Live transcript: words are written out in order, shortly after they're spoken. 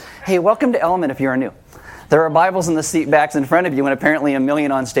Hey, welcome to Element if you are new. There are Bibles in the seat backs in front of you and apparently a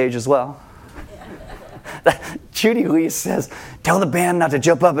million on stage as well. Judy Lee says, tell the band not to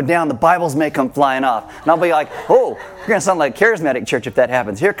jump up and down. The Bibles may come flying off. And I'll be like, oh, you're going to sound like Charismatic Church if that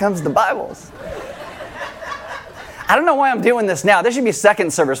happens. Here comes the Bibles. I don't know why I'm doing this now. This should be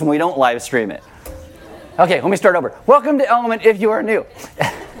second service when we don't live stream it. Okay, let me start over. Welcome to Element if you are new.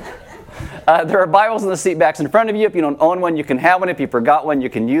 There are Bibles in the seat backs in front of you. If you don't own one, you can have one. If you forgot one, you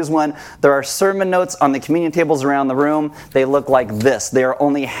can use one. There are sermon notes on the communion tables around the room. They look like this. They are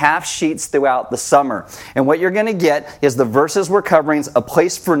only half sheets throughout the summer. And what you're going to get is the verses we're covering, a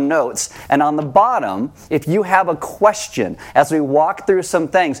place for notes. And on the bottom, if you have a question, as we walk through some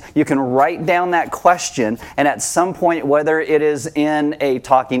things, you can write down that question. And at some point, whether it is in a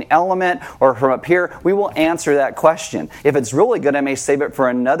talking element or from up here, we will answer that question. If it's really good, I may save it for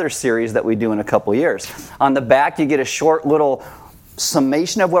another series that we do in a couple years. On the back, you get a short little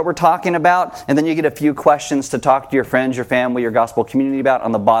summation of what we're talking about, and then you get a few questions to talk to your friends, your family, your gospel community about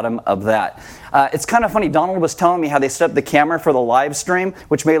on the bottom of that. It's kind of funny. Donald was telling me how they set up the camera for the live stream,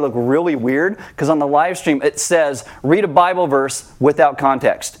 which may look really weird, because on the live stream it says, read a Bible verse without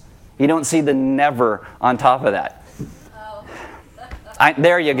context. You don't see the never on top of that. Oh.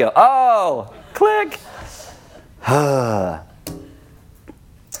 There you go. Oh, click.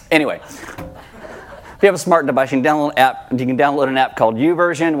 Anyway, if you have a smart device, you can download an app called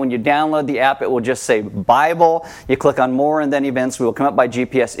YouVersion. When you download the app, it will just say Bible. You click on More and then Events. We will come up by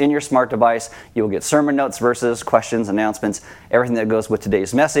GPS in your smart device. You will get sermon notes, verses, questions, announcements, everything that goes with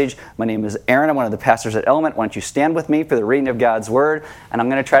today's message. My name is Aaron. I'm one of the pastors at Element. Why don't you stand with me for the reading of God's Word? And I'm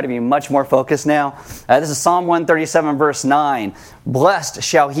going to try to be much more focused now. This is Psalm 137, verse 9. Blessed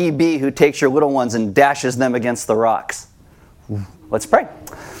shall he be who takes your little ones and dashes them against the rocks. Let's pray.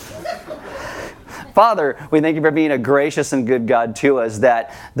 Father, we thank you for being a gracious and good God to us,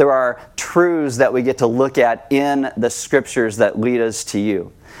 that there are truths that we get to look at in the Scriptures that lead us to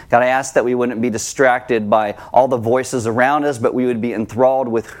you. God, I ask that we wouldn't be distracted by all the voices around us, but we would be enthralled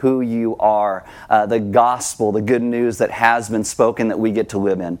with who you are, the gospel, the good news that has been spoken that we get to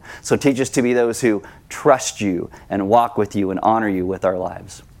live in. So teach us to be those who trust you and walk with you and honor you with our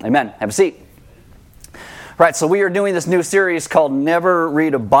lives. Amen. Have a seat. Right, so we are doing this new series called Never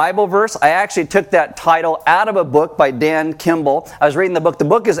Read a Bible Verse. I actually took that title out of a book by Dan Kimball. I was reading the book. The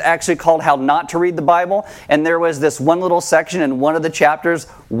book is actually called How Not to Read the Bible. And there was this one little section in one of the chapters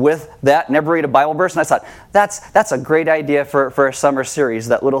with that, Never Read a Bible Verse. And I thought, that's a great idea for a summer series,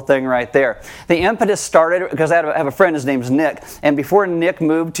 that little thing right there. The impetus started because I have a friend, his name's Nick. And before Nick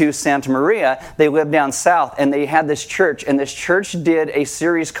moved to Santa Maria, they lived down south. And they had this church. And this church did a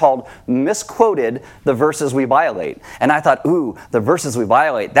series called Misquoted, the Verses We Violate. And I thought, ooh, the verses we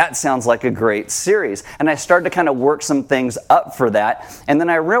violate, that sounds like a great series. And I started to kind of work some things up for that. And then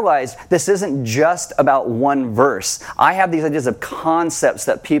I realized this isn't just about one verse. I have these ideas of concepts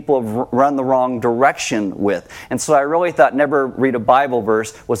that people have run the wrong direction with. And so I really thought Never Read a Bible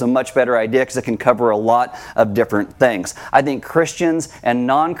Verse was a much better idea because it can cover a lot of different things. I think Christians and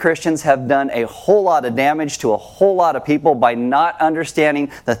non-Christians have done a whole lot of damage to a whole lot of people by not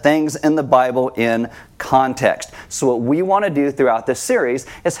understanding the things in the Bible in context. So what we want to do throughout this series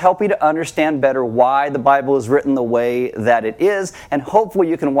is help you to understand better why the Bible is written the way that it is, and hopefully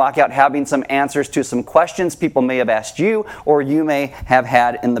you can walk out having some answers to some questions people may have asked you or you may have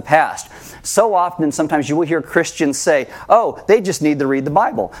had in the past. So often, sometimes you will hear Christians say, oh, they just need to read the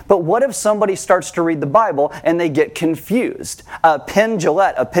Bible. But what if somebody starts to read the Bible and they get confused? Penn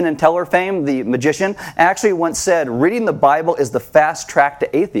Jillette of Penn and Teller fame, the magician, actually once said, reading the Bible is the fast track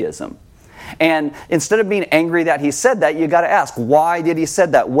to atheism. And instead of being angry that he said that, you got to ask, why did he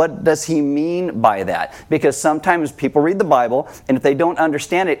said that? What does he mean by that? Because sometimes people read the Bible, and if they don't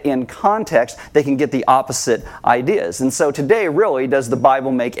understand it in context, they can get the opposite ideas. And so today, really, does the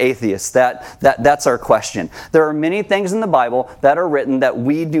Bible make atheists? That's our question. There are many things in the Bible that are written that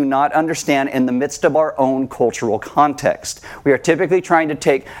we do not understand in the midst of our own cultural context. We are typically trying to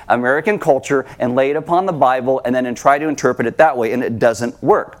take American culture and lay it upon the Bible and then try to interpret it that way, and it doesn't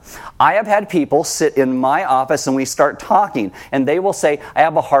work. I have had people sit in my office and we start talking, and they will say, I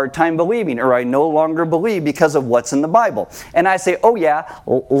have a hard time believing, or I no longer believe because of what's in the Bible. And I say, oh yeah,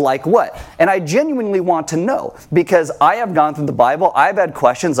 like what? And I genuinely want to know, because I have gone through the Bible, I've had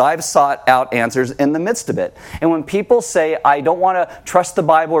questions, I've sought out answers in the midst of it. And when people say, I don't want to trust the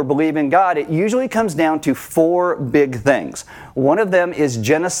Bible or believe in God, it usually comes down to four big things. One of them is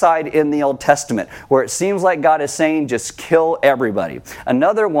genocide in the Old Testament, where it seems like God is saying, just kill everybody.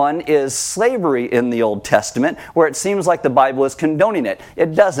 Another one is slavery in the Old Testament, where it seems like the Bible is condoning it.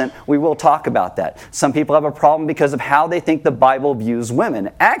 It doesn't. We will talk about that. Some people have a problem because of how they think the Bible views women.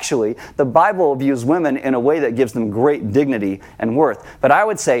 Actually, the Bible views women in a way that gives them great dignity and worth. But I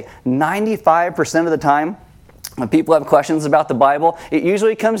would say 95% of the time, when people have questions about the Bible, it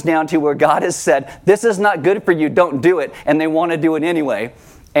usually comes down to where God has said, this is not good for you, don't do it, and they want to do it anyway.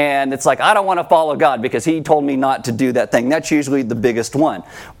 And it's like, I don't want to follow God because He told me not to do that thing. That's usually the biggest one.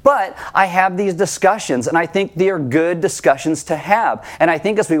 But I have these discussions, and I think they are good discussions to have. And I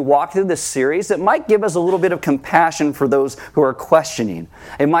think as we walk through this series, it might give us a little bit of compassion for those who are questioning.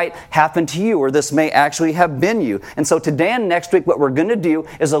 It might happen to you, or this may actually have been you. And so today and next week, what we're going to do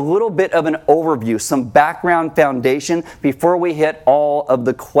is a little bit of an overview, some background foundation before we hit all of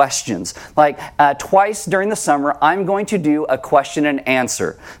the questions. Like twice during the summer, I'm going to do a question and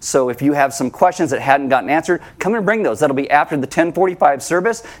answer. So if you have some questions that hadn't gotten answered, come and bring those. That'll be after the 10:45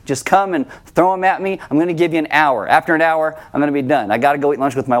 service. Just come and throw them at me. I'm going to give you an hour. After an hour, I'm going to be done. I got to go eat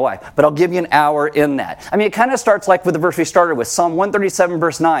lunch with my wife. But I'll give you an hour in that. I mean, it kind of starts like with the verse we started with, Psalm 137,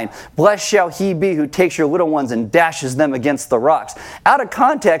 verse 9. Blessed shall he be who takes your little ones and dashes them against the rocks. Out of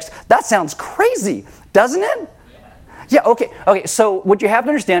context, that sounds crazy, doesn't it? Yeah, okay, so what you have to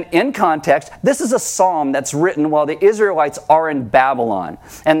understand, in context, this is a psalm that's written while the Israelites are in Babylon.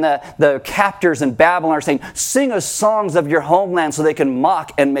 And the captors in Babylon are saying, sing us songs of your homeland so they can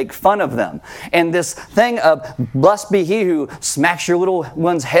mock and make fun of them. And this thing of, blessed be he who smacks your little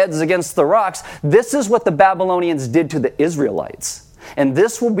ones' heads against the rocks, this is what the Babylonians did to the Israelites. And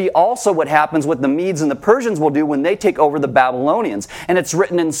this will be also what happens what the Medes and the Persians will do when they take over the Babylonians. And it's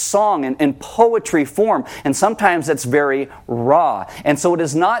written in song and in poetry form. And sometimes it's very raw. And so it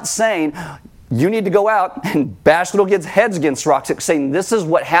is not saying, you need to go out and bash little kids' heads against rocks. It's saying this is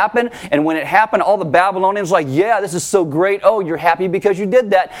what happened. And when it happened, all the Babylonians were like, yeah, this is so great. Oh, you're happy because you did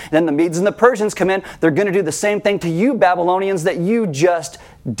that. And then the Medes and the Persians come in. They're going to do the same thing to you Babylonians that you just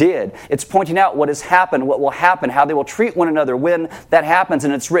did. It's pointing out what has happened, what will happen, how they will treat one another when that happens.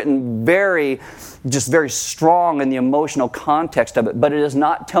 And it's written very strong in the emotional context of it. But it is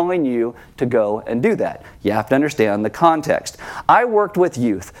not telling you to go and do that. You have to understand the context. I worked with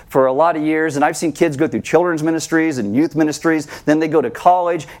youth for a lot of years, and I've seen kids go through children's ministries and youth ministries. Then they go to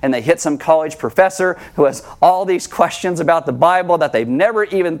college, and they hit some college professor who has all these questions about the Bible that they've never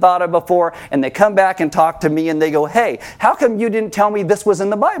even thought of before. And they come back and talk to me, and they go, hey, how come you didn't tell me this was in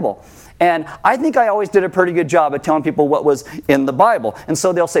the Bible? And I think I always did a pretty good job at telling people what was in the Bible. And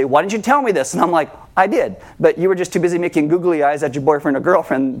so they'll say, why didn't you tell me this? And I'm like, I did. But you were just too busy making googly eyes at your boyfriend or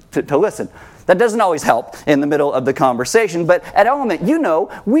girlfriend to listen. That doesn't always help in the middle of the conversation. But at Element,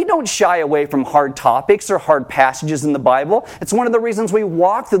 we don't shy away from hard topics or hard passages in the Bible. It's one of the reasons we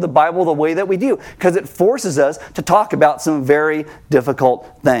walk through the Bible the way that we do, because it forces us to talk about some very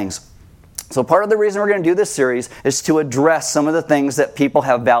difficult things. So part of the reason we're going to do this series is to address some of the things that people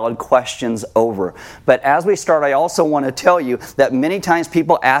have valid questions over. But as we start, I also want to tell you that many times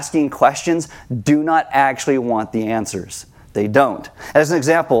people asking questions do not actually want the answers. They don't. As an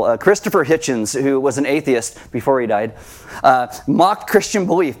example, Christopher Hitchens, who was an atheist before he died, mocked Christian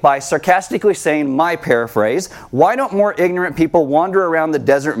belief by sarcastically saying, my paraphrase, why don't more ignorant people wander around the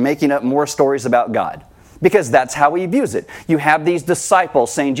desert making up more stories about God? Because that's how he views it. You have these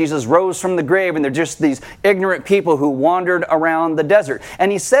disciples saying Jesus rose from the grave, and they're just these ignorant people who wandered around the desert.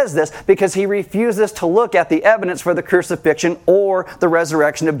 And he says this because he refuses to look at the evidence for the crucifixion or the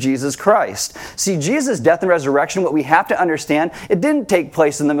resurrection of Jesus Christ. See, Jesus' death and resurrection, what we have to understand, it didn't take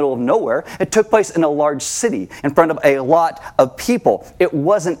place in the middle of nowhere. It took place in a large city in front of a lot of people. It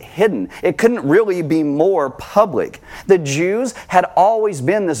wasn't hidden. It couldn't really be more public. The Jews had always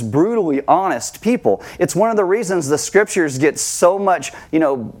been this brutally honest people. It's one of the reasons the scriptures get so much,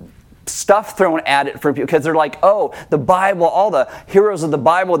 stuff thrown at it from people, because they're like, oh, the Bible, all the heroes of the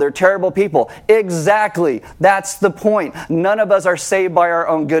Bible, they're terrible people. Exactly. That's the point. None of us are saved by our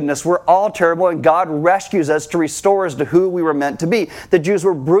own goodness. We're all terrible, and God rescues us to restore us to who we were meant to be. The Jews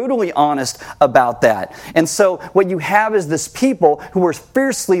were brutally honest about that. And so what you have is this people who were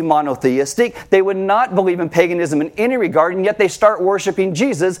fiercely monotheistic. They would not believe in paganism in any regard, and yet they start worshiping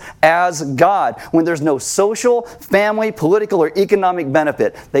Jesus as God. When there's no social, family, political, or economic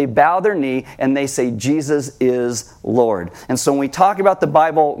benefit, they bow their knee and they say Jesus is Lord. And so when we talk about the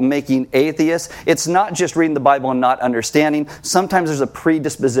Bible making atheists, it's not just reading the Bible and not understanding. Sometimes there's a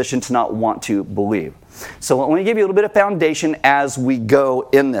predisposition to not want to believe. So let me give you a little bit of foundation as we go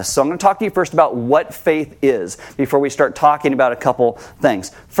in this. So I'm going to talk to you first about what faith is before we start talking about a couple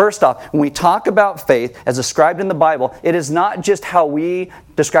things. First off, when we talk about faith as described in the Bible, it is not just how we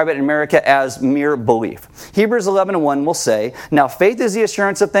describe it in America as mere belief. Hebrews 11:1 will say, "Now faith is the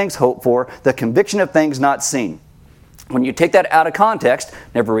assurance of things hoped for, the conviction of things not seen." When you take that out of context,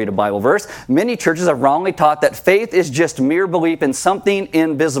 never read a Bible verse, many churches have wrongly taught that faith is just mere belief in something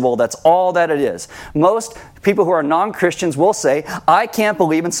invisible. That's all that it is. Most people who are non-Christians will say, I can't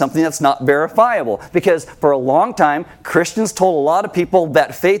believe in something that's not verifiable. Because for a long time, Christians told a lot of people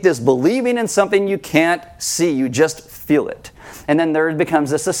that faith is believing in something you can't see. You just feel it. And then there becomes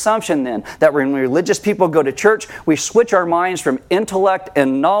this assumption then that when religious people go to church, we switch our minds from intellect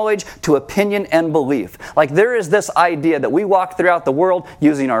and knowledge to opinion and belief. Like there is this idea that we walk throughout the world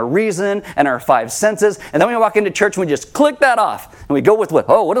using our reason and our five senses, and then we walk into church and we just click that off. And we go with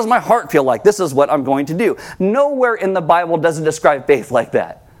what does my heart feel like? This is what I'm going to do. Nowhere in the Bible does it describe faith like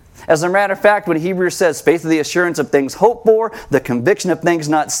that. As a matter of fact, when Hebrews says faith is the assurance of things hoped for, the conviction of things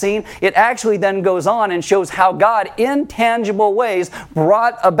not seen, it actually then goes on and shows how God in tangible ways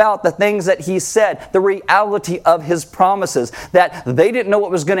brought about the things that He said, the reality of His promises, that they didn't know what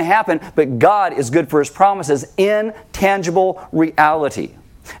was going to happen, but God is good for His promises in tangible reality.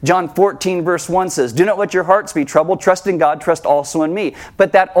 John 14 verse 1 says, "Do not let your hearts be troubled. Trust in God, trust also in me."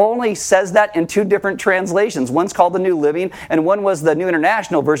 But that only says that in two different translations. One's called the New Living, and one was the New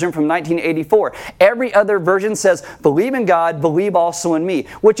International Version from 1984. Every other version says, "Believe in God, believe also in me,"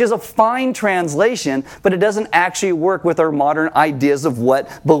 which is a fine translation, but it doesn't actually work with our modern ideas of what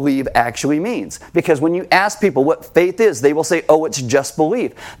believe actually means. Because when you ask people what faith is, they will say, it's just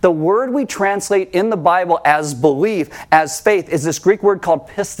belief. The word we translate in the Bible as belief, as faith, is this Greek word called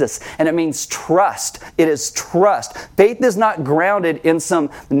pistis, and it means trust. It is trust. Faith is not grounded in some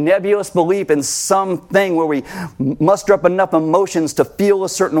nebulous belief in something where we muster up enough emotions to feel a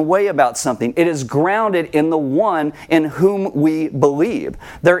certain way about something. It is grounded in the one in whom we believe.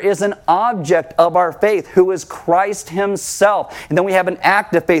 There is an object of our faith who is Christ Himself, and then we have an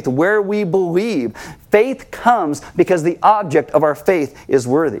act of faith where we believe. Faith comes because the object of our faith is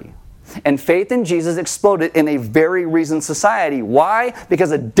worthy. And faith in Jesus exploded in a very reasoned society. Why?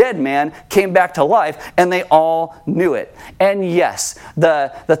 Because a dead man came back to life, and they all knew it. And yes,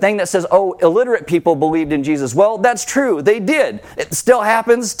 the thing that says, illiterate people believed in Jesus. Well, that's true. They did. It still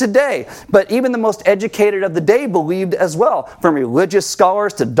happens today. But even the most educated of the day believed as well, from religious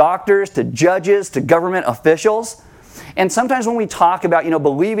scholars to doctors to judges to government officials. And sometimes when we talk about,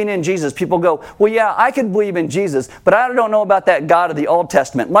 believing in Jesus, people go, well, yeah, I could believe in Jesus, but I don't know about that God of the Old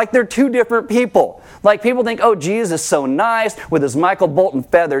Testament. Like they're two different people. Like people think, Jesus is so nice with His Michael Bolton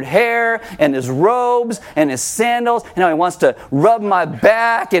feathered hair and His robes and His sandals. He wants to rub my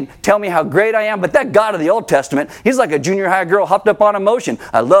back and tell me how great I am. But that God of the Old Testament, He's like a junior high girl hopped up on emotion.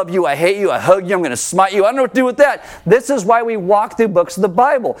 I love you, I hate you, I hug you, I'm going to smite you. I don't know what to do with that. This is why we walk through books of the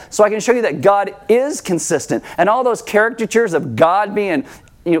Bible. So I can show you that God is consistent. And all those caricatures of God being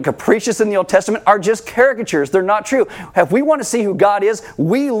capricious in the Old Testament are just caricatures. They're not true. If we want to see who God is,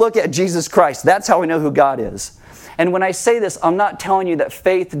 we look at Jesus Christ. That's how we know who God is. And when I say this, I'm not telling you that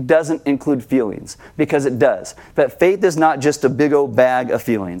faith doesn't include feelings, because it does. But faith is not just a big old bag of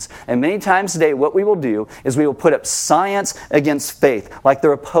feelings. And many times today, what we will do is we will put up science against faith, like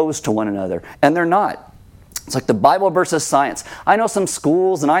they're opposed to one another. And they're not. It's like the Bible versus science. I know some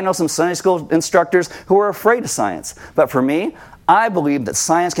schools and I know some Sunday school instructors who are afraid of science. But for me, I believe that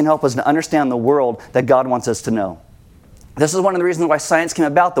science can help us to understand the world that God wants us to know. This is one of the reasons why science came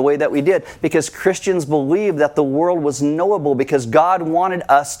about the way that we did, because Christians believed that the world was knowable because God wanted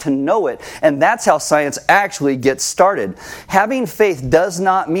us to know it. And that's how science actually gets started. Having faith does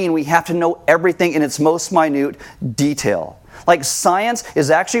not mean we have to know everything in its most minute detail. Like science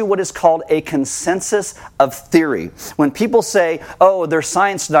is actually what is called a consensus of theory. When people say, they're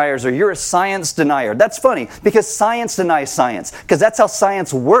science deniers, or you're a science denier, that's funny because science denies science, because that's how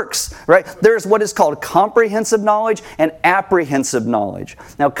science works, right? There's what is called comprehensive knowledge and apprehensive knowledge.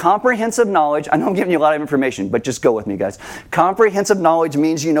 Now, comprehensive knowledge, I know I'm giving you a lot of information, but just go with me, guys. Comprehensive knowledge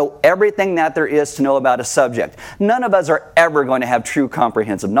means you know everything that there is to know about a subject. None of us are ever going to have true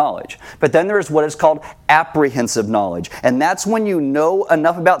comprehensive knowledge. But then there's what is called apprehensive knowledge, and that's when you know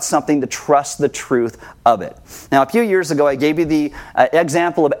enough about something to trust the truth of it. Now, a few years ago, I gave you the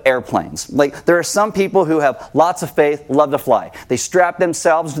example of airplanes. Like, there are some people who have lots of faith, love to fly. They strap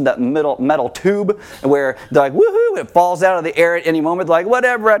themselves to that metal tube where they're like, woohoo, it falls out of the air at any moment. They're like,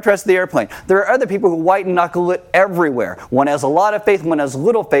 whatever, I trust the airplane. There are other people who white knuckle it everywhere. One has a lot of faith, one has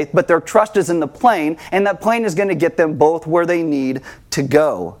little faith, but their trust is in the plane, and that plane is going to get them both where they need to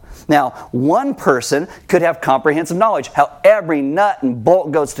go. Now, one person could have comprehensive knowledge, how every nut and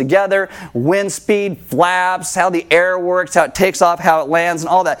bolt goes together, wind speed, flaps, how the air works, how it takes off, how it lands, and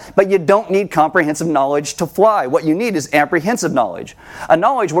all that. But you don't need comprehensive knowledge to fly. What you need is apprehensive knowledge. A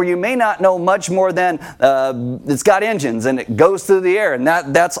knowledge where you may not know much more than it's got engines and it goes through the air, and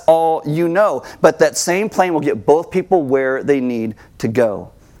that's all you know. But that same plane will get both people where they need to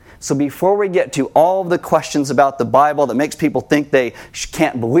go. So before we get to all of the questions about the Bible that makes people think they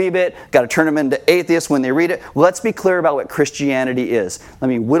can't believe it, got to turn them into atheists when they read it, let's be clear about what Christianity is. Let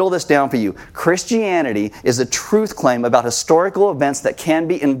me whittle this down for you. Christianity is a truth claim about historical events that can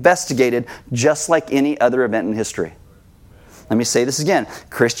be investigated just like any other event in history. Let me say this again.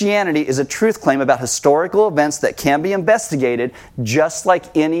 Christianity is a truth claim about historical events that can be investigated just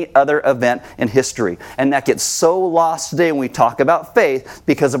like any other event in history. And that gets so lost today when we talk about faith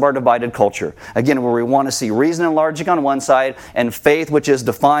because of our divided culture. Again, where we want to see reason and logic on one side and faith, which is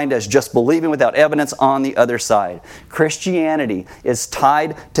defined as just believing without evidence, on the other side. Christianity is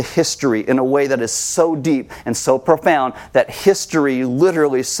tied to history in a way that is so deep and so profound that history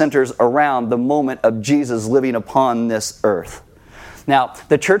literally centers around the moment of Jesus living upon this earth. Now,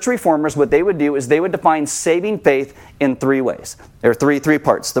 the church reformers, what they would do is they would define saving faith in three ways. There are three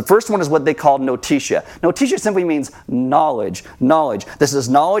parts. The first one is what they called notitia. Notitia simply means knowledge. Knowledge. This is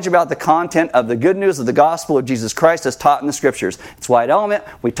knowledge about the content of the good news of the gospel of Jesus Christ as taught in the Scriptures. It's White Element.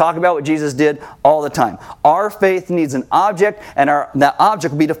 We talk about what Jesus did all the time. Our faith needs an object, and that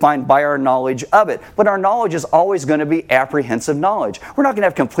object will be defined by our knowledge of it. But our knowledge is always going to be apprehensive knowledge. We're not going to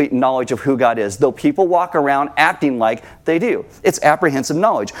have complete knowledge of who God is, though people walk around acting like they do. It's apprehensive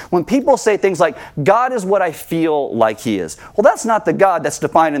knowledge. When people say things like, God is what I feel like He is. Well, that's not the God that's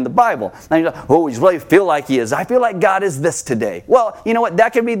defined in the Bible. Now you go, oh, you really feel like He is. I feel like God is this today. Well, you know what?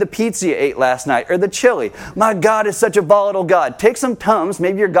 That could be the pizza you ate last night or the chili. My God is such a volatile God. Take some Tums,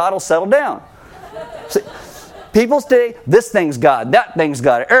 maybe your God will settle down. See, people say, this thing's God, that thing's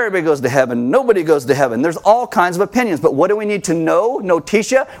God. Everybody goes to heaven. Nobody goes to heaven. There's all kinds of opinions. But what do we need to know?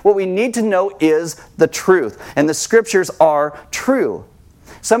 Notitia? What we need to know is the truth. And the Scriptures are true.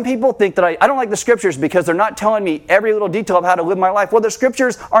 Some people think that I don't like the Scriptures because they're not telling me every little detail of how to live my life. Well, the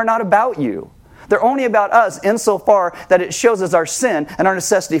Scriptures are not about you. They're only about us insofar that it shows us our sin and our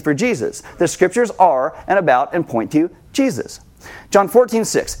necessity for Jesus. The Scriptures are and about and point to Jesus. John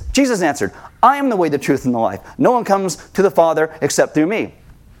 14:6, Jesus answered, I am the way, the truth, and the life. No one comes to the Father except through me.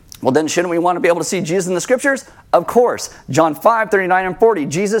 Well, then shouldn't we want to be able to see Jesus in the Scriptures? Of course. John 5:39 and 40,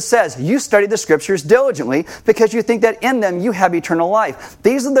 Jesus says, you study the Scriptures diligently because you think that in them you have eternal life.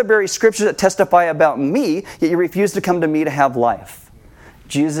 These are the very Scriptures that testify about me, yet you refuse to come to me to have life.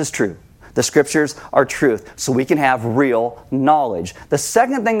 Jesus is true. The Scriptures are truth, so we can have real knowledge. The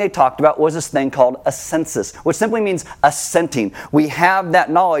second thing they talked about was this thing called assensus, which simply means assenting. We have that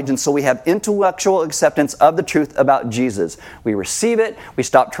knowledge, and so we have intellectual acceptance of the truth about Jesus. We receive it, we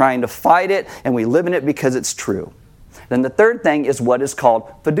stop trying to fight it, and we live in it because it's true. Then the third thing is what is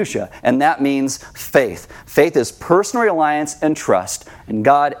called fiducia, and that means faith. Faith is personal reliance and trust in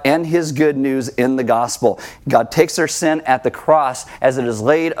God and His good news in the gospel. God takes our sin at the cross as it is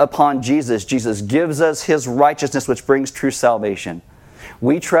laid upon Jesus. Jesus gives us His righteousness, which brings true salvation.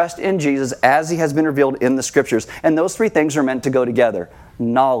 We trust in Jesus as He has been revealed in the Scriptures, and those three things are meant to go together.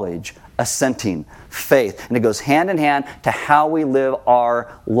 Knowledge, assenting, faith. And it goes hand in hand to how we live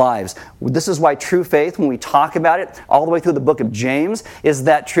our lives. This is why true faith, when we talk about it all the way through the book of James, is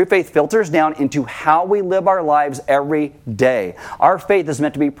that true faith filters down into how we live our lives every day. Our faith is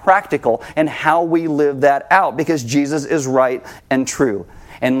meant to be practical in how we live that out because Jesus is right and true.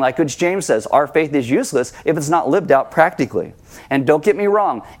 And like which James says, our faith is useless if it's not lived out practically. And don't get me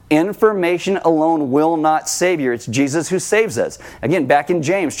wrong, information alone will not save you. It's Jesus who saves us. Again, back in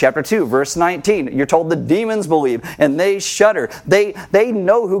James chapter 2, verse 19, you're told the demons believe and they shudder. They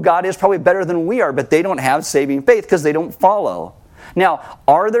know who God is probably better than we are, but they don't have saving faith because they don't follow. Now,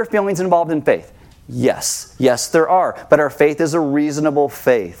 are there feelings involved in faith? Yes. Yes, there are. But our faith is a reasonable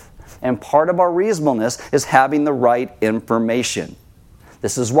faith. And part of our reasonableness is having the right information.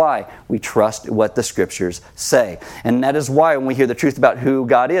 This is why we trust what the Scriptures say. And that is why when we hear the truth about who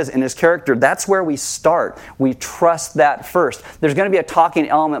God is and His character, that's where we start. We trust that first. There's going to be a Talking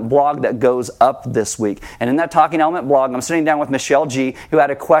Element blog that goes up this week. And in that Talking Element blog, I'm sitting down with Michelle G., who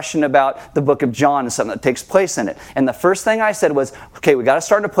had a question about the book of John and something that takes place in it. And the first thing I said was, okay, we got to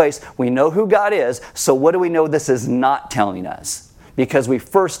start in a place. We know who God is, so what do we know this is not telling us? Because we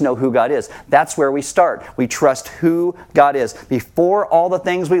first know who God is. That's where we start. We trust who God is. Before all the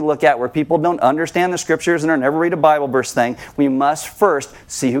things we look at where people don't understand the Scriptures and are never read a Bible verse thing, we must first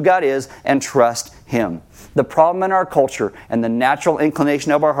see who God is and trust Him. The problem in our culture and the natural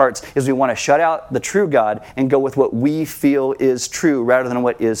inclination of our hearts is we want to shut out the true God and go with what we feel is true rather than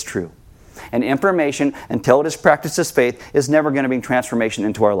what is true. And information, until it is practiced as faith, is never going to bring transformation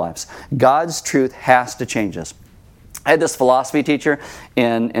into our lives. God's truth has to change us. I had this philosophy teacher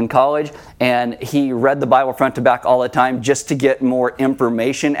in college, and he read the Bible front to back all the time just to get more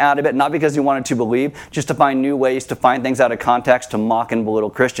information out of it, not because he wanted to believe, just to find new ways to find things out of context to mock and belittle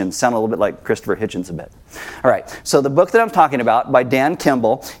Christians. Sound a little bit like Christopher Hitchens a bit. All right, so the book that I'm talking about by Dan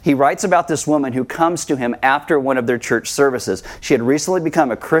Kimball, he writes about this woman who comes to him after one of their church services. She had recently become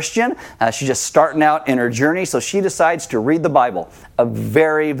a Christian. She's just starting out in her journey, so she decides to read the Bible. A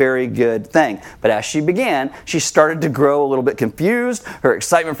very, very good thing. But as she began, she started to grow a little bit confused. Her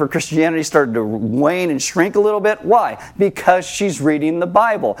excitement for Christianity started to wane and shrink a little bit. Why? Because she's reading the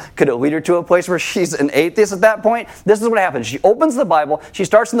Bible. Could it lead her to a place where she's an atheist at that point? This is what happens. She opens the Bible. She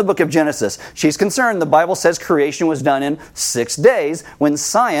starts in the book of Genesis. She's concerned. The Bible says creation was done in 6 days when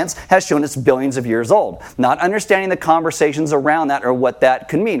science has shown it's billions of years old. Not understanding the conversations around that or what that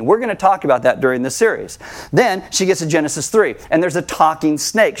could mean. We're going to talk about that during this series. Then she gets to Genesis 3, and there's a talking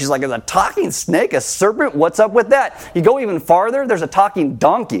snake. She's like, there's a talking snake? A serpent? What's up with that? You go even farther, there's a talking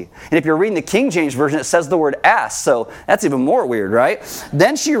donkey. And if you're reading the King James Version, it says the word ass, so that's even more weird, right?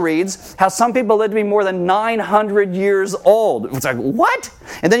 Then she reads how some people live to be more than 900 years old. It's like, what?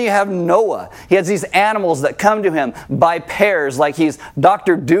 And then you have Noah. He has these animals that come to him by pairs, like he's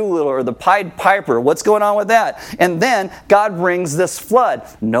Dr. Dolittle or the Pied Piper. What's going on with that? And then God brings this flood,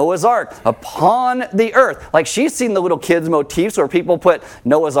 Noah's Ark, upon the earth. Like she's seen the little kids' motifs where people put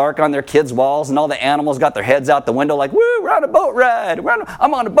Noah's Ark on their kids' walls and all the animals got their heads out the window like, woo, we're on a boat ride.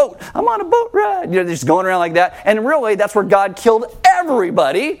 I'm on a boat. I'm on a boat ride. You know, they're just going around like that. And really, that's where God killed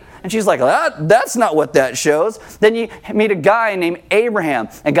everybody. And she's like, that's not what that shows. Then you meet a guy named Abraham,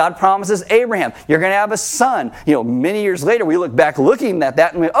 and God promises Abraham, you're going to have a son. You know, many years later, we look back looking at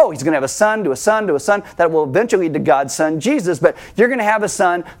that, and he's going to have a son to a son to a son that will eventually lead to God's son, Jesus. But you're going to have a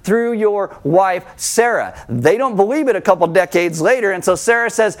son through your wife, Sarah. They don't believe it a couple decades later, and so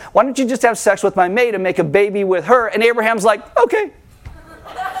Sarah says, why don't you just have sex with my maid and make a baby with her? And Abraham's like, okay.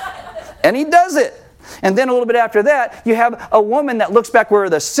 And he does it. And then a little bit after that, you have a woman that looks back where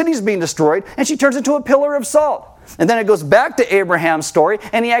the city's being destroyed, and she turns into a pillar of salt. And then it goes back to Abraham's story,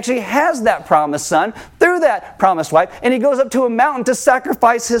 and he actually has that promised son through that promised wife, and he goes up to a mountain to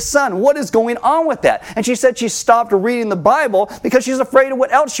sacrifice his son. What is going on with that? And she said she stopped reading the Bible because she's afraid of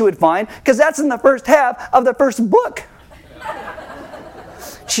what else she would find, because that's in the first half of the first book.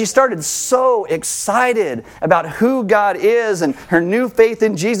 She started so excited about who God is and her new faith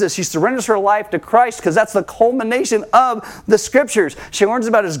in Jesus. She surrenders her life to Christ because that's the culmination of the Scriptures. She learns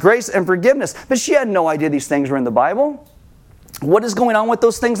about His grace and forgiveness, but she had no idea these things were in the Bible. What is going on with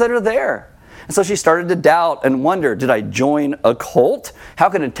those things that are there? And so she started to doubt and wonder, did I join a cult? How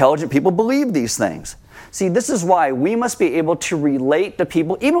can intelligent people believe these things? See, this is why we must be able to relate to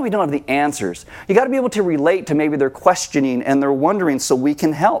people, even if we don't have the answers. You got to be able to relate to maybe their questioning and their wondering so we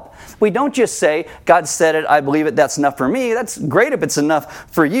can help. We don't just say, God said it, I believe it, that's enough for me. That's great if it's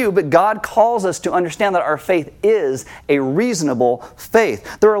enough for you, but God calls us to understand that our faith is a reasonable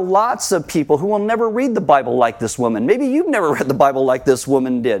faith. There are lots of people who will never read the Bible like this woman. Maybe you've never read the Bible like this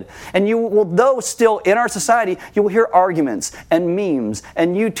woman did. And you will, though still in our society, you will hear arguments and memes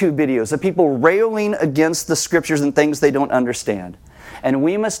and YouTube videos of people railing against the Scriptures and things they don't understand. And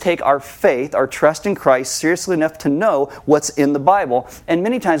we must take our faith, our trust in Christ seriously enough to know what's in the Bible, and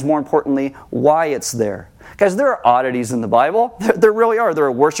many times more importantly, why it's there. Guys, there are oddities in the Bible. There really are. There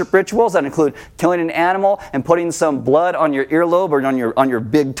are worship rituals that include killing an animal and putting some blood on your earlobe or on your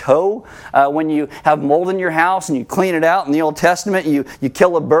big toe. When you have mold in your house and you clean it out in the Old Testament, you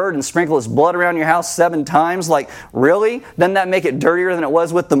kill a bird and sprinkle its blood around your house 7 times. Like, really? Doesn't that make it dirtier than it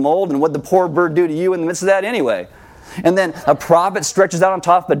was with the mold? And what'd the poor bird do to you in the midst of that anyway? And then a prophet stretches out on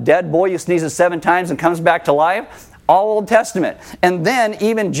top of a dead boy who sneezes 7 times and comes back to life. All Old Testament. And then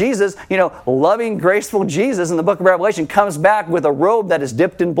even Jesus, loving, graceful Jesus in the book of Revelation comes back with a robe that is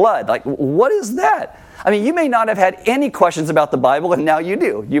dipped in blood. Like, what is that? I mean, you may not have had any questions about the Bible, and now you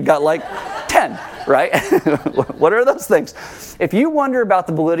do. You've got like 10, right? What are those things? If you wonder about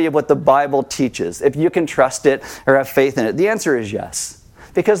the validity of what the Bible teaches, if you can trust it or have faith in it, the answer is yes.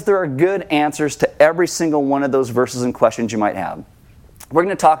 Because there are good answers to every single one of those verses and questions you might have. We're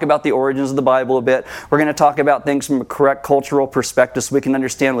going to talk about the origins of the Bible a bit. We're going to talk about things from a correct cultural perspective so we can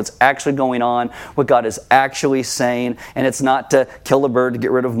understand what's actually going on, what God is actually saying, and it's not to kill a bird to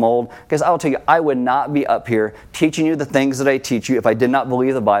get rid of mold. Because I'll tell you, I would not be up here teaching you the things that I teach you if I did not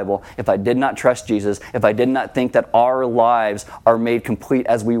believe the Bible, if I did not trust Jesus, if I did not think that our lives are made complete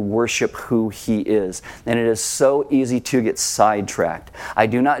as we worship who He is. And it is so easy to get sidetracked. I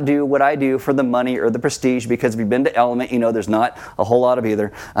do not do what I do for the money or the prestige, because if you've been to Element, you know there's not a whole lot of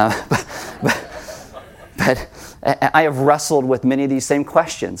either. But I have wrestled with many of these same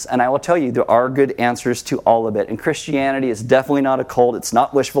questions, and I will tell you there are good answers to all of it. And Christianity is definitely not a cult. It's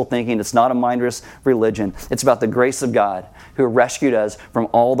not wishful thinking. It's not a mindless religion. It's about the grace of God who rescued us from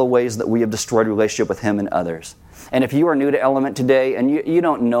all the ways that we have destroyed relationship with Him and others. And if you are new to Element today and you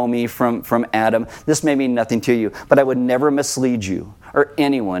don't know me from Adam, this may mean nothing to you, but I would never mislead you or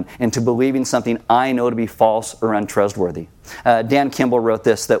anyone into believing something I know to be false or untrustworthy. Dan Kimball wrote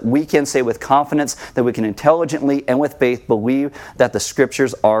this, that we can say with confidence that we can intelligently and with faith believe that the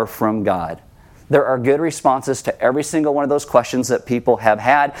Scriptures are from God. There are good responses to every single one of those questions that people have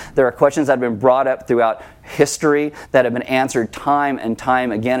had. There are questions that have been brought up throughout history that have been answered time and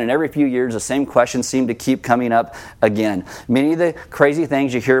time again. And every few years, the same questions seem to keep coming up again. Many of the crazy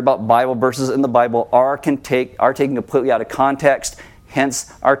things you hear about Bible verses in the Bible are taken completely out of context.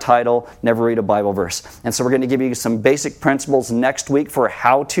 Hence our title, Never Read a Bible Verse. And so we're going to give you some basic principles next week for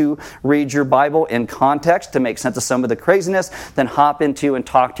how to read your Bible in context to make sense of some of the craziness, then hop into and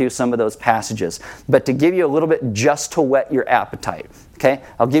talk to some of those passages. But to give you a little bit just to whet your appetite, okay?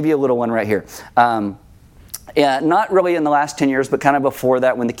 I'll give you a little one right here. Not really in the last 10 years, but kind of before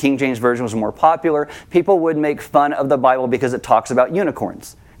that, when the King James Version was more popular, people would make fun of the Bible because it talks about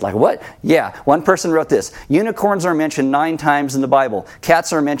unicorns. Like what? Yeah, one person wrote this: unicorns are mentioned 9 times in the Bible.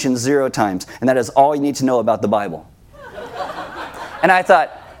 Cats are mentioned 0 times. And that is all you need to know about the Bible. And I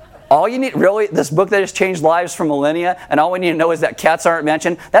thought, all you need, really, this book that has changed lives for millennia, and all we need to know is that cats aren't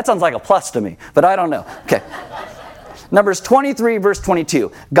mentioned? That sounds like a plus to me, but I don't know. Okay. Numbers 23, verse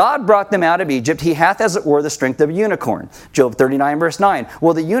 22. God brought them out of Egypt. He hath, as it were, the strength of a unicorn. Job 39, verse 9.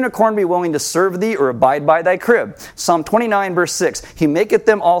 Will the unicorn be willing to serve thee or abide by thy crib? Psalm 29, verse 6. He maketh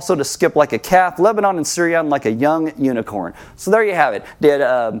them also to skip like a calf, Lebanon and Syrian like a young unicorn. So there you have it. Did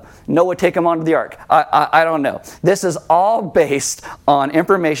Noah take them onto the ark? I don't know. This is all based on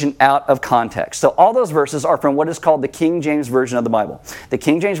information out of context. So all those verses are from what is called the King James Version of the Bible. The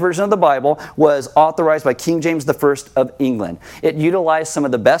King James Version of the Bible was authorized by King James I of England. It utilized some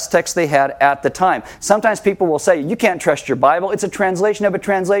of the best texts they had at the time. Sometimes people will say, you can't trust your Bible. It's a translation of a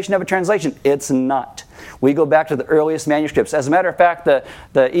translation of a translation. It's not. We go back to the earliest manuscripts. As a matter of fact, the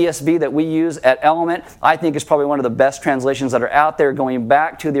ESV that we use at Element, I think is probably one of the best translations that are out there, going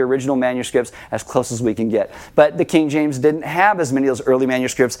back to the original manuscripts as close as we can get. But the King James didn't have as many of those early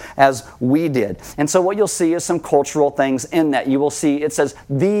manuscripts as we did. And so what you'll see is some cultural things in that. You will see it says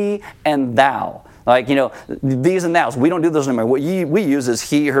thee and thou. Like, these and thous. We don't do those anymore. What we use is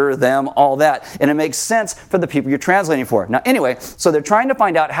he, her, them, all that. And it makes sense for the people you're translating for. Now, anyway, so they're trying to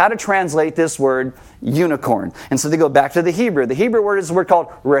find out how to translate this word unicorn. And so they go back to the Hebrew. The Hebrew word is a word called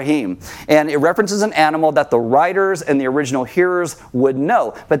rahim. And it references an animal that the writers and the original hearers would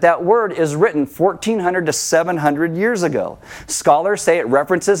know. But that word is written 1,400 to 700 years ago. Scholars say it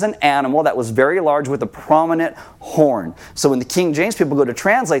references an animal that was very large with a prominent horn. So when the King James people go to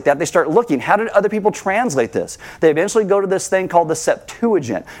translate that, they start looking, how did other people translate this? They eventually go to this thing called the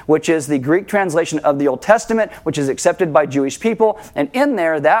Septuagint, which is the Greek translation of the Old Testament, which is accepted by Jewish people. And in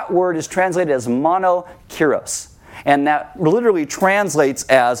there, that word is translated as monokiros. And that literally translates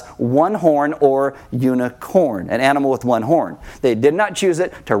as one horn or unicorn, an animal with one horn. They did not choose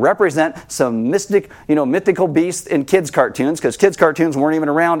it to represent some mythical beast in kids' cartoons, because kids' cartoons weren't even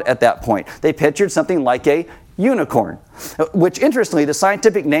around at that point. They pictured something like a unicorn, which interestingly, the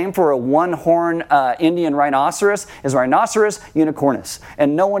scientific name for a one-horn Indian rhinoceros is Rhinoceros unicornis.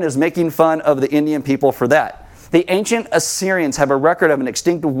 And no one is making fun of the Indian people for that. The ancient Assyrians have a record of an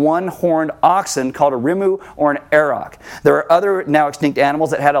extinct one-horned oxen called a rimu or an auroch. There are other now extinct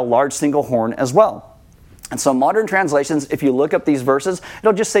animals that had a large single horn as well. And so modern translations, if you look up these verses,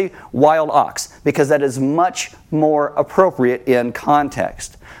 it'll just say wild ox, because that is much more appropriate in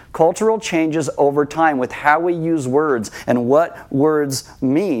context. Cultural changes over time with how we use words and what words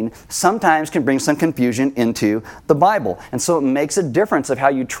mean sometimes can bring some confusion into the Bible. And so it makes a difference of how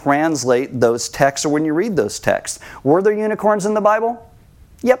you translate those texts or when you read those texts. Were there unicorns in the Bible?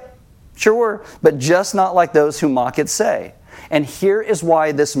 Yep, sure were, but just not like those who mock it say. And here is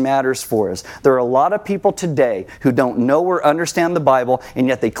why this matters for us. There are a lot of people today who don't know or understand the Bible, and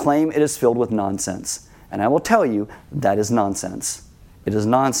yet they claim it is filled with nonsense. And I will tell you, that is nonsense. It is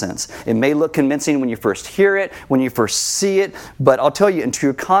nonsense. It may look convincing when you first hear it, when you first see it, but I'll tell you, in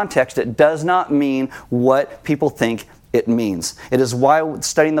true context, it does not mean what people think it means. It is why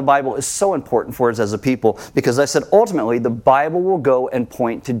studying the Bible is so important for us as a people, because I said ultimately the Bible will go and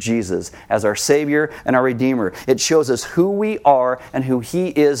point to Jesus as our Savior and our Redeemer. It shows us who we are and who He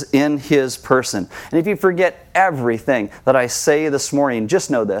is in His person. And if you forget everything that I say this morning, just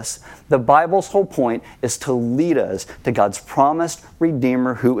know this: the Bible's whole point is to lead us to God's promised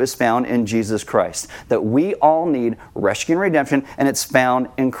Redeemer who is found in Jesus Christ. That we all need rescue and redemption, and it's found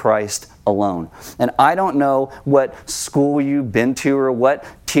in Christ alone. And I don't know what school you've been to or what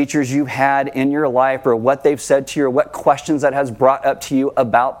teachers you've had in your life or what they've said to you or what questions that has brought up to you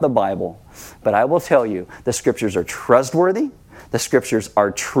about the Bible. But I will tell you, the Scriptures are trustworthy. The Scriptures are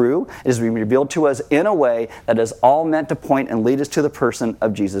true. It is revealed to us in a way that is all meant to point and lead us to the person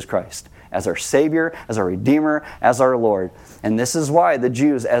of Jesus Christ as our Savior, as our Redeemer, as our Lord. And this is why the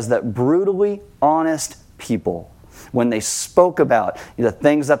Jews, as that brutally honest people, when they spoke about the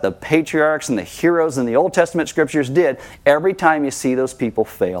things that the patriarchs and the heroes in the Old Testament Scriptures did, every time you see those people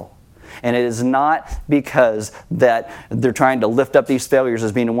fail. And it is not because that they're trying to lift up these failures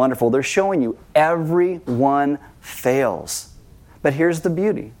as being wonderful. They're showing you everyone fails. But here's the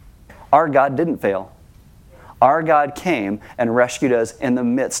beauty. Our God didn't fail. Our God came and rescued us in the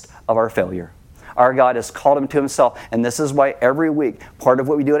midst of our failure. Our God has called him to himself, and this is why every week, part of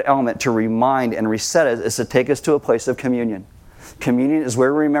what we do at Element to remind and reset us is to take us to a place of communion. Communion is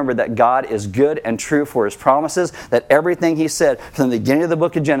where we remember that God is good and true for His promises, that everything He said from the beginning of the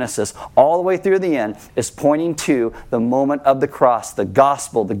book of Genesis all the way through the end is pointing to the moment of the cross, the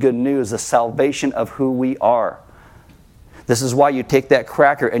gospel, the good news, the salvation of who we are. This is why you take that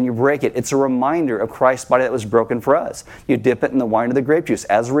cracker and you break it. It's a reminder of Christ's body that was broken for us. You dip it in the wine of the grape juice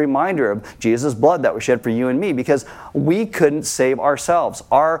as a reminder of Jesus' blood that was shed for you and me, because we couldn't save ourselves.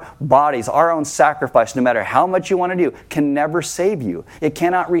 Our bodies, our own sacrifice, no matter how much you want to do, can never save you. It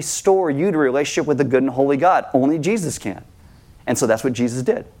cannot restore you to a relationship with the good and holy God. Only Jesus can. And so that's what Jesus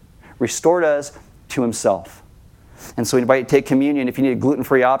did. Restored us to Himself. And so we invite you to take communion. If you need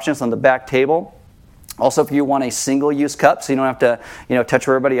gluten-free options on the back table. Also, if you want a single-use cup, so you don't have to, touch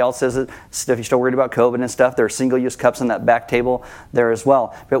where everybody else is, if you're still worried about COVID and stuff, there are single-use cups on that back table there as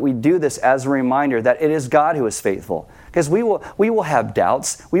well. But we do this as a reminder that it is God who is faithful. Because we will have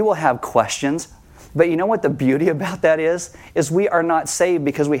doubts, we will have questions. But you know what the beauty about that is we are not saved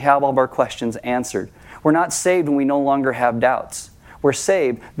because we have all of our questions answered. We're not saved when we no longer have doubts. We're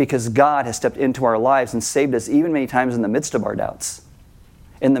saved because God has stepped into our lives and saved us even many times in the midst of our doubts,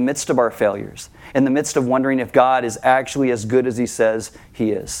 in the midst of our failures, in the midst of wondering if God is actually as good as He says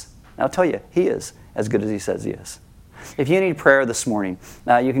He is. And I'll tell you, He is as good as He says He is. If you need prayer this morning,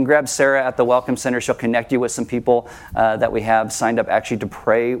 you can grab Sarah at the Welcome Center. She'll connect you with some people that we have signed up actually to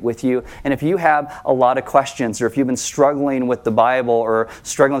pray with you. And if you have a lot of questions, or if you've been struggling with the Bible or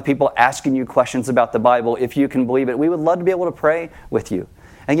struggling with people asking you questions about the Bible, if you can believe it, we would love to be able to pray with you.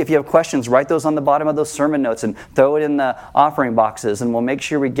 And if you have questions, write those on the bottom of those sermon notes and throw it in the offering boxes, and we'll make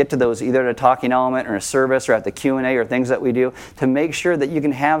sure we get to those either at a talking element or a service or at the Q&A or things that we do to make sure that you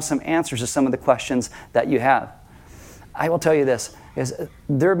can have some answers to some of the questions that you have. I will tell you this, is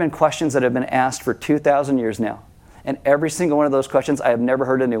there have been questions that have been asked for 2,000 years now, and every single one of those questions, I have never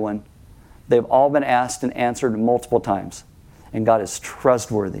heard a new one. They've all been asked and answered multiple times, and God is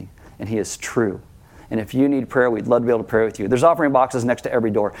trustworthy, and He is true. And if you need prayer, we'd love to be able to pray with you. There's offering boxes next to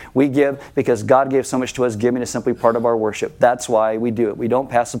every door. We give because God gave so much to us. Giving is simply part of our worship. That's why we do it. We don't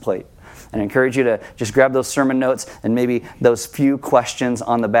pass the plate. And I encourage you to just grab those sermon notes and maybe those few questions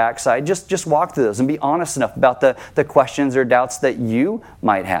on the back side. Just walk through those and be honest enough about the questions or doubts that you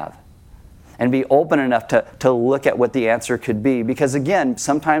might have. And be open enough to look at what the answer could be. Because again,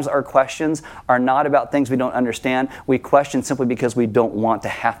 sometimes our questions are not about things we don't understand. We question simply because we don't want to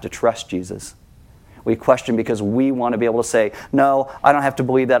have to trust Jesus. We question because we want to be able to say, no, I don't have to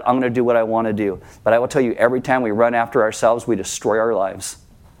believe that. I'm going to do what I want to do. But I will tell you, every time we run after ourselves, we destroy our lives.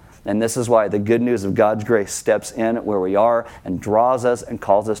 And this is why the good news of God's grace steps in where we are and draws us and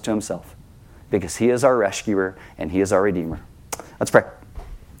calls us to Himself. Because He is our rescuer and He is our Redeemer. Let's pray.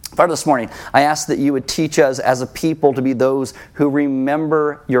 Father, this morning, I ask that you would teach us as a people to be those who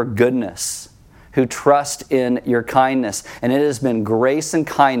remember your goodness, who trust in your kindness. And it has been grace and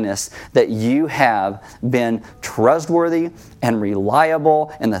kindness that you have been trustworthy and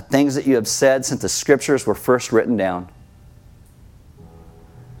reliable in the things that you have said since the Scriptures were first written down.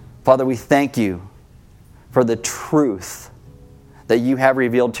 Father, we thank you for the truth that you have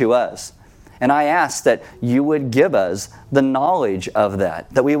revealed to us. And I ask that you would give us the knowledge of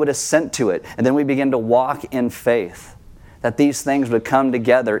that we would assent to it, and then we begin to walk in faith. that these things would come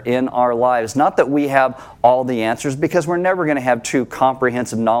together in our lives. Not that we have all the answers, because we're never going to have true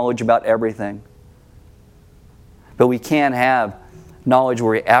comprehensive knowledge about everything. But we can have knowledge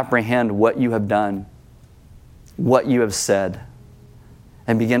where we apprehend what you have done, what you have said,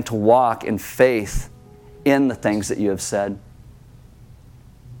 and begin to walk in faith in the things that you have said.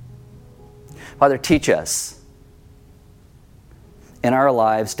 Father, teach us in our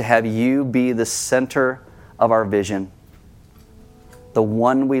lives to have you be the center of our vision, the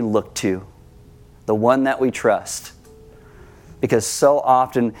one we look to, the one that we trust. Because so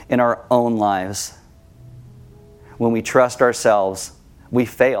often in our own lives, when we trust ourselves, we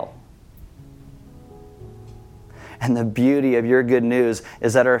fail. And the beauty of your good news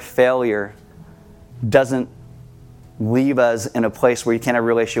is that our failure doesn't leave us in a place where you can't have a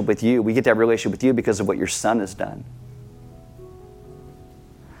relationship with you. We get to have a relationship with you because of what your Son has done.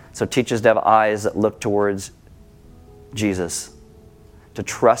 So teach us to have eyes that look towards Jesus, to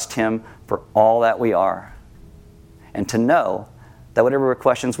trust Him for all that we are, and to know that whatever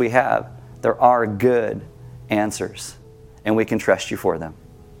questions we have, there are good answers, and we can trust you for them.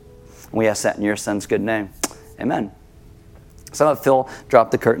 We ask that in your Son's good name. Amen. So I'll have Phil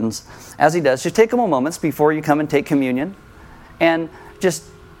drop the curtains. As he does, just take a couple moments before you come and take communion and just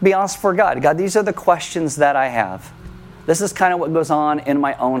be honest for God. God, these are the questions that I have. This is kind of what goes on in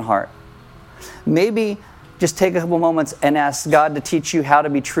my own heart. Maybe just take a couple moments and ask God to teach you how to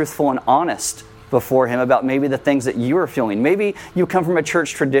be truthful and honest before Him about maybe the things that you are feeling. Maybe you come from a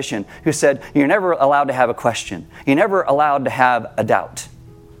church tradition who said you're never allowed to have a question. You're never allowed to have a doubt.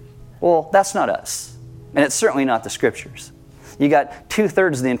 Well, that's not us. And it's certainly not the Scriptures. You got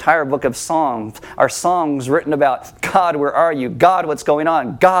 2/3 of the entire book of Psalms are songs written about, God, where are you? God, what's going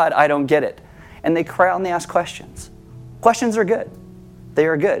on? God, I don't get it. And they cry out and they ask questions. Questions are good. They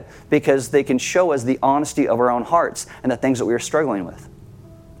are good because they can show us the honesty of our own hearts and the things that we are struggling with.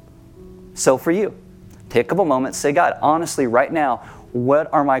 So for you, take a couple moments, say, God, honestly, right now,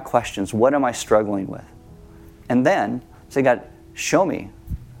 what are my questions? What am I struggling with? And then say, God, show me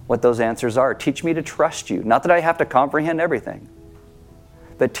what those answers are. Teach me to trust you. Not that I have to comprehend everything,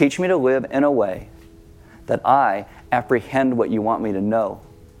 but teach me to live in a way that I apprehend what you want me to know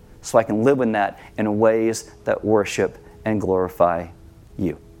so I can live in that in ways that worship and glorify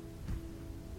you.